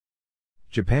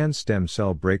Japan's stem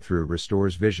cell breakthrough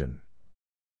restores vision.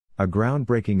 A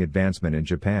groundbreaking advancement in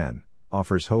Japan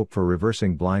offers hope for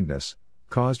reversing blindness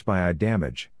caused by eye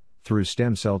damage through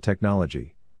stem cell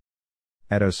technology.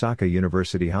 At Osaka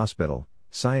University Hospital,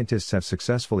 scientists have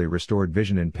successfully restored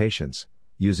vision in patients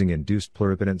using induced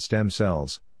pluripotent stem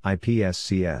cells,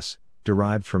 iPSCs,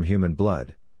 derived from human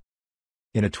blood.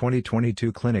 In a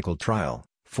 2022 clinical trial,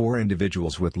 4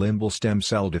 individuals with limbal stem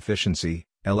cell deficiency,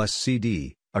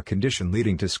 LSCD, a condition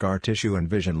leading to scar tissue and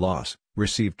vision loss,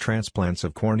 received transplants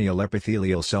of corneal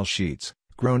epithelial cell sheets,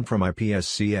 grown from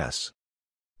iPSCs.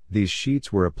 These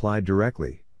sheets were applied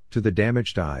directly to the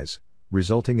damaged eyes,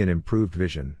 resulting in improved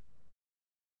vision.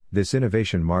 This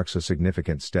innovation marks a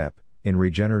significant step in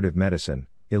regenerative medicine,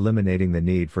 eliminating the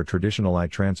need for traditional eye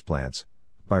transplants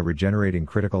by regenerating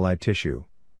critical eye tissue.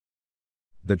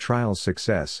 The trial's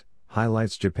success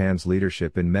highlights Japan's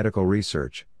leadership in medical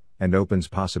research and opens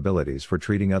possibilities for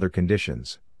treating other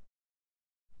conditions.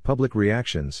 Public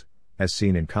reactions, as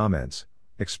seen in comments,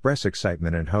 express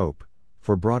excitement and hope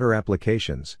for broader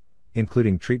applications,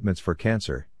 including treatments for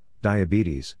cancer,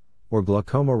 diabetes, or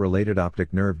glaucoma-related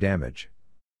optic nerve damage.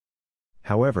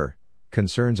 However,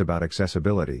 concerns about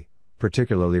accessibility,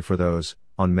 particularly for those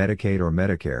on Medicaid or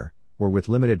Medicare, or with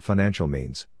limited financial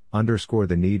means, underscore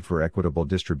the need for equitable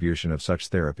distribution of such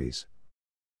therapies.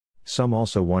 Some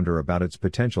also wonder about its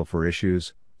potential for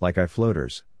issues like eye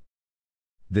floaters.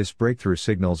 This breakthrough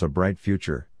signals a bright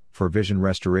future for vision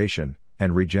restoration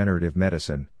and regenerative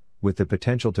medicine, with the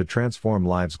potential to transform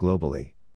lives globally.